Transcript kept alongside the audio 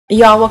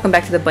Y'all, welcome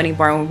back to the Bunny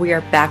Barn. We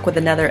are back with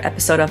another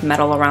episode of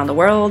Metal Around the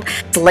World.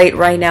 It's late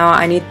right now.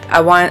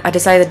 I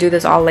decided to do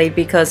this all late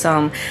because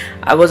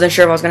I wasn't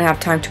sure if I was gonna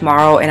have time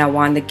tomorrow, and I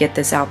wanted to get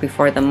this out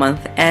before the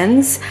month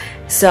ends.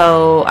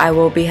 So I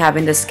will be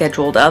having this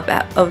scheduled up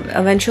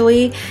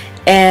eventually.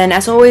 And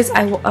as always,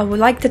 I would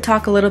like to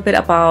talk a little bit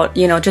about,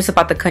 just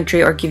about the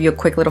country, or give you a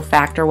quick little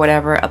fact or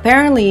whatever.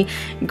 Apparently,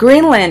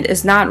 Greenland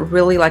is not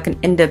really like an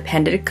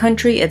independent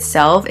country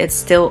itself. It's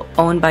still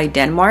owned by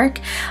Denmark.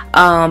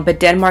 But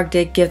Denmark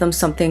did give them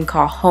something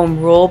called home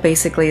rule.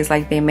 Basically, it's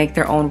like they make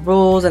their own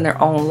rules and their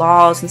own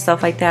laws and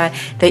stuff like that.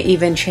 They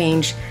even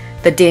changed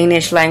the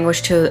Danish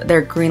language to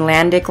their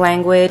Greenlandic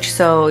language.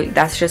 So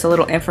that's just a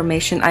little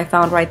information I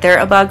found right there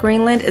about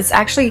Greenland. It's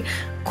actually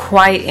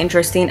quite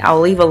interesting. I'll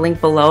leave a link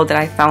below that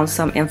I found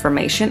some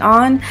information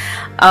on.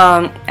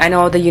 I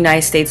know the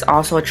United States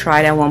also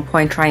tried at one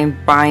point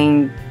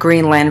buying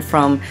Greenland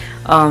from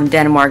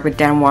Denmark, but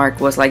Denmark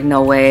was like,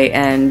 no way.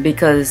 And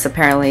because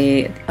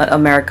apparently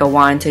America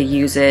wanted to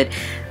use it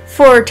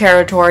for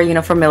territory,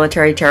 for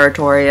military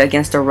territory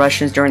against the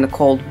Russians during the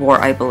Cold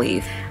War, I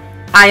believe.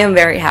 I am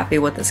very happy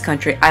with this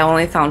country. I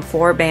only found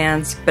 4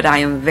 bands, but I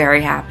am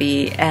very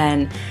happy.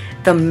 And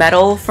the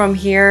metal from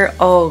here,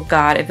 oh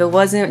god, if it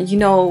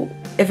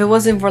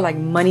wasn't for like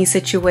money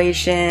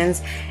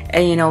situations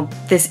and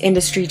this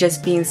industry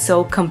just being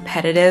so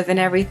competitive and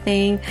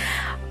everything,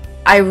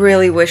 I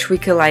really wish we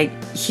could like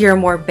hear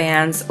more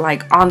bands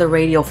like on the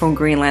radio from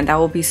Greenland. That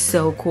would be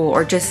so cool.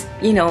 Or just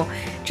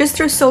just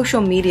through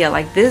social media.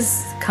 Like,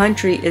 this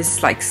country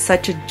is like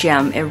such a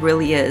gem. It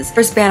really is.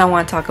 First band I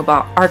want to talk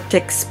about,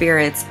 Arctic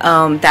Spirits.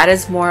 That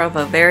is more of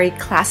a very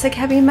classic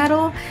heavy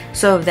metal.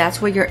 So if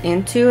that's what you're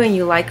into and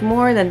you like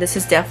more, then this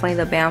is definitely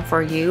the band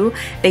for you.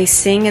 They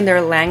sing in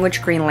their language,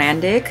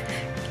 Greenlandic,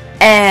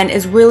 and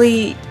it's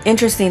really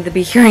interesting to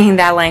be hearing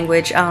that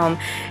language.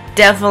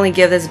 Definitely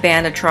give this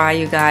band a try,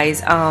 you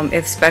guys,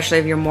 especially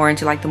if you're more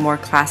into like the more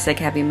classic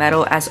heavy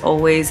metal. As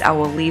always, I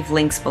will leave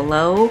links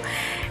below.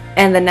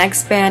 And the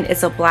next band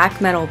is a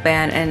black metal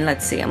band, and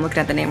let's see, I'm looking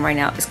at the name right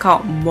now. It's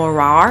called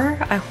Morar.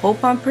 I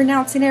hope I'm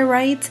pronouncing it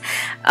right.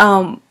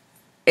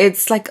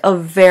 It's like a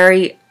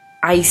very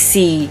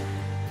icy,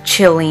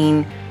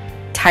 chilling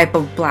type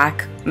of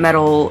black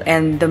metal,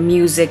 and the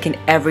music and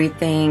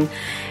everything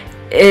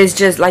is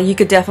just like, you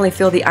could definitely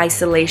feel the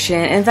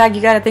isolation. In fact,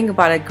 you got to think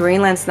about it.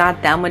 Greenland's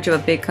not that much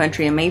of a big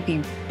country. It may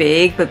be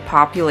big, but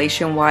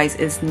population wise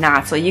it's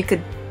not. So you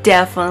could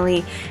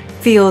definitely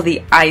feel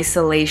the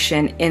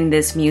isolation in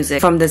this music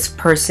from this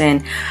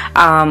person.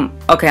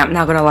 Okay, I'm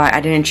not gonna lie,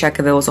 I didn't check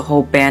if it was a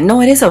whole band.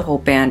 No, it is a whole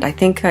band. I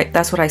think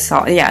that's what I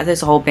saw. Yeah,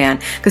 there's a whole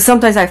band, because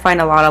sometimes I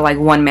find a lot of like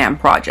one-man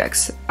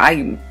projects.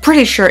 I'm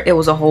pretty sure it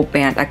was a whole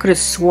band. I could have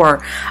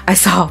swore I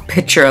saw a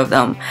picture of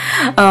them.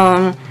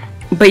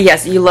 But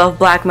yes, you love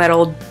black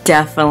metal,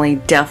 definitely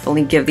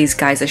give these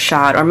guys a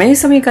shot. Or maybe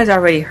some of you guys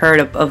already heard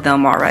of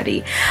them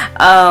already.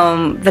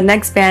 The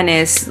next band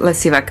is, let's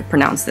see if I could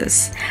pronounce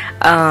this,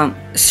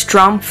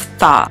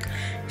 Strömstad.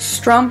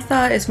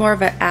 Strömstad is more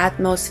of an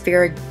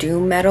atmospheric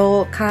doom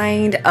metal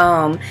kind.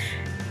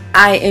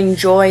 I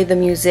enjoy the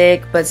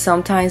music, but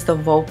sometimes the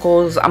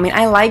vocals, I mean,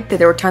 I liked it.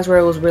 There were times where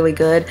it was really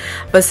good,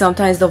 but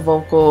sometimes the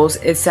vocals,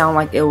 it sounded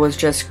like it was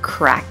just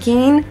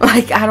cracking.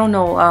 Like, I don't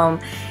know,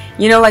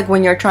 like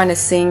when you're trying to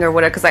sing or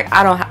whatever, because like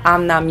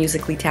I'm not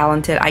musically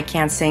talented. I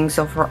can't sing.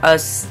 So for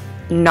us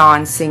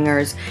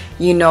non-singers,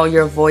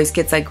 your voice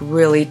gets like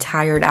really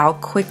tired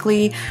out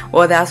quickly.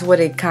 Well, that's what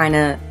it kind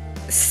of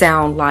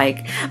sound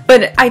like.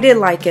 But I did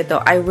like it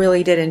though. I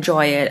really did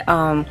enjoy it.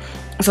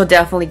 So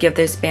definitely give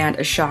this band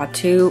a shot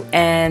too.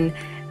 And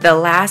the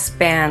last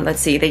band, let's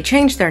see, they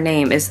changed their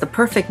name, is The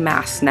Perfect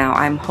Mass now.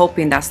 I'm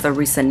hoping that's the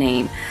recent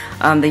name.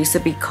 They used to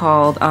be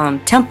called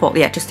Temple.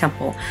 Yeah, just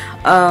Temple.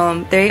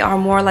 They are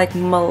more like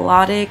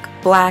melodic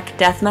black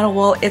death metal.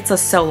 Well, it's a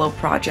solo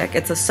project.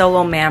 It's a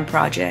solo man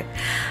project.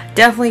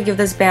 Definitely give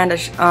this band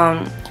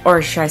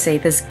or should I say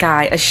this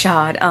guy, a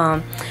shot.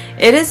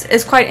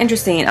 It's quite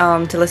interesting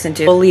to listen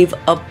to. I'll leave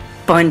a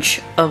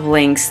bunch of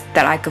links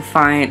that I could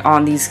find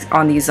on these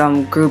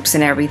groups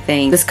and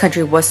everything. This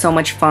country was so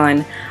much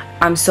fun.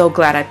 I'm so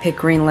glad I picked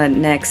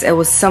Greenland next. It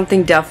was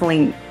something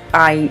definitely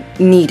I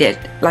needed.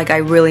 Like, I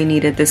really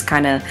needed this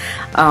kind of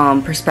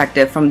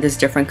perspective from this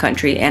different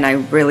country, and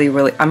I'm really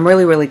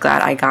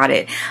glad I got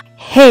it.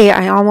 Hey,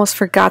 I almost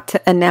forgot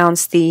to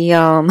announce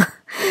the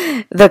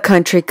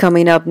country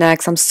coming up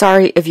next. I'm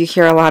sorry if you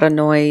hear a lot of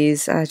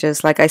noise.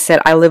 Just like I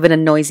said, I live in a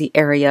noisy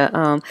area.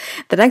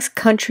 The next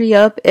country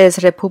up is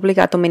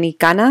República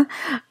Dominicana.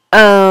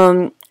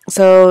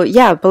 So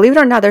yeah, believe it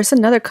or not, there's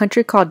another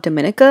country called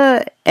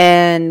Dominica,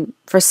 and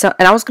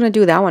I was gonna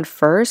do that one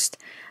first.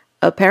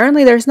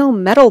 Apparently there's no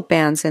metal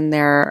bands in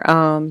there.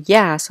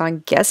 Yeah, so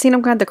I'm guessing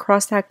I'm gonna have to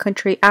cross that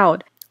country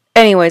out.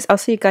 Anyways, I'll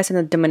see you guys in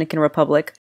the Dominican Republic.